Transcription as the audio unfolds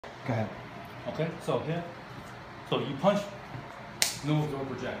Go ahead. Okay, so here, so you punch, no absorb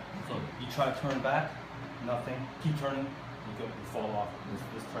project. So you try to turn back, nothing. Keep turning, you fall off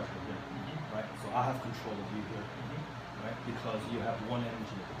this pressure here, right? So I have control of you here, right? Because you have one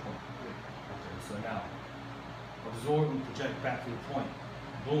energy at the point. Okay, so now absorb and project back to the point.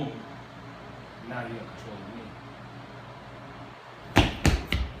 Boom. Now you have control of me.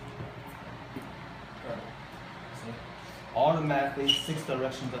 See? Automatically, 6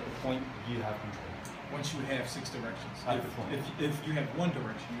 directions at the point, you have control. Once you have 6 directions. At the point. If you have one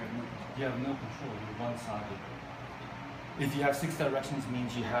direction, you have no control. You have no control, you're one-sided. If you have 6 directions,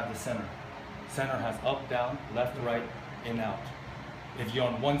 means you have the center. Center has up, down, left, right, in, out. If you're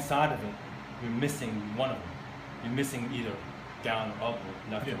on one side of it, you're missing one of them. You're missing either down or up or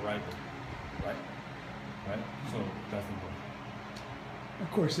left or right. Right? So that's important. Of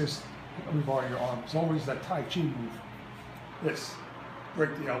course, this regarding your arm, it's always that Tai Chi move. This,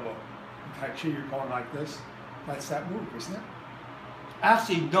 break the elbow. In Tai Chi, you're going like this. That's that move, isn't it?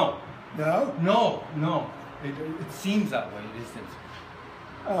 Actually, no. No? No. It seems that way. It isn't.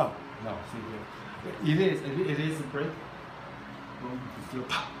 Oh. No, see here. It is a break. You can feel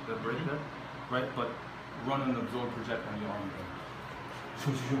the break there, right? But run and absorb, project on your arm there.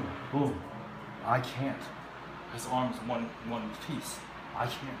 Boom. I can't. His arm's one piece. I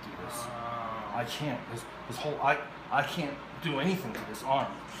can't do this. I can't. This whole I can't do anything to this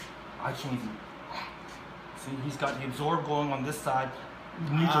arm. I can't even. See, he's got the absorb going on this side,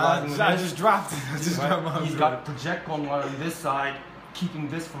 neutralizing I just dropped it. Right? He's got project going on this side, keeping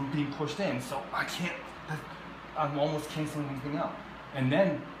this from being pushed in. So I can't. I'm almost canceling everything out. And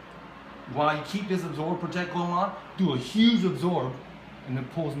then, while you keep this absorb project going on, do a huge absorb, and it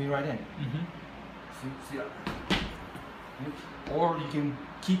pulls me right in. See that? Or you can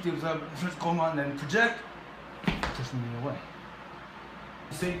keep the absorb going on, then project, push me away.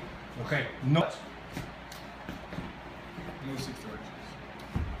 See? Okay. No. No 6 directions.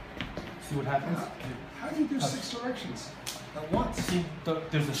 See what happens? How do you do 6 directions at once? See,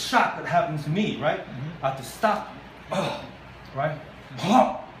 there's a shot that happens to me, right? I have to stop. Right?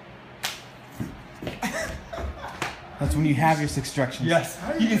 That's when you have your 6 directions. Yes.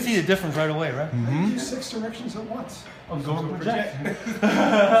 You can see the difference right away, right? How do you do 6 directions at once? Absorb, project.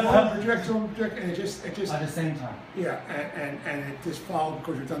 Absorb, project, and it just At the same time. yeah, and it just follows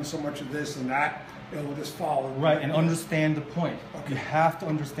because you've done so much of this and that, it will just follow. Right, and understand the point. Okay. You have to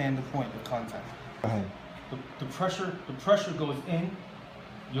understand the point of contact. Go ahead. The pressure goes in,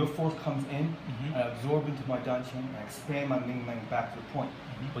 your force comes in, I absorb into my Dan Chen, and expand my Ming Meng back to the point.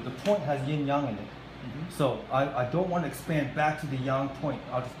 But the point has yin yang in it. So I don't want to expand back to the yang point,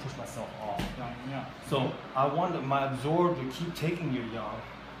 I'll just push myself off. So I want my absorb to keep taking your yang,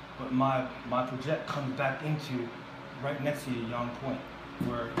 but my project comes back into right next to your yang point,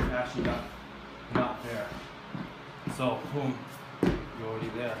 where you're actually not there. So boom, you're already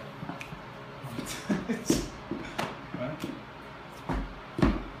there. Right? See,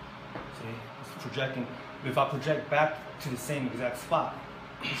 it's projecting. If I project back to the same exact spot,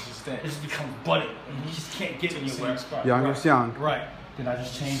 it just becomes butted. And you just can't get anywhere. Yang is yang. Right. Then I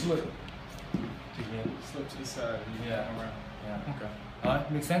just change Slip. to here. Slip to the side. Yeah. Around. Yeah. Okay.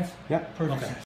 Alright, make sense? Yeah. Perfect. Okay.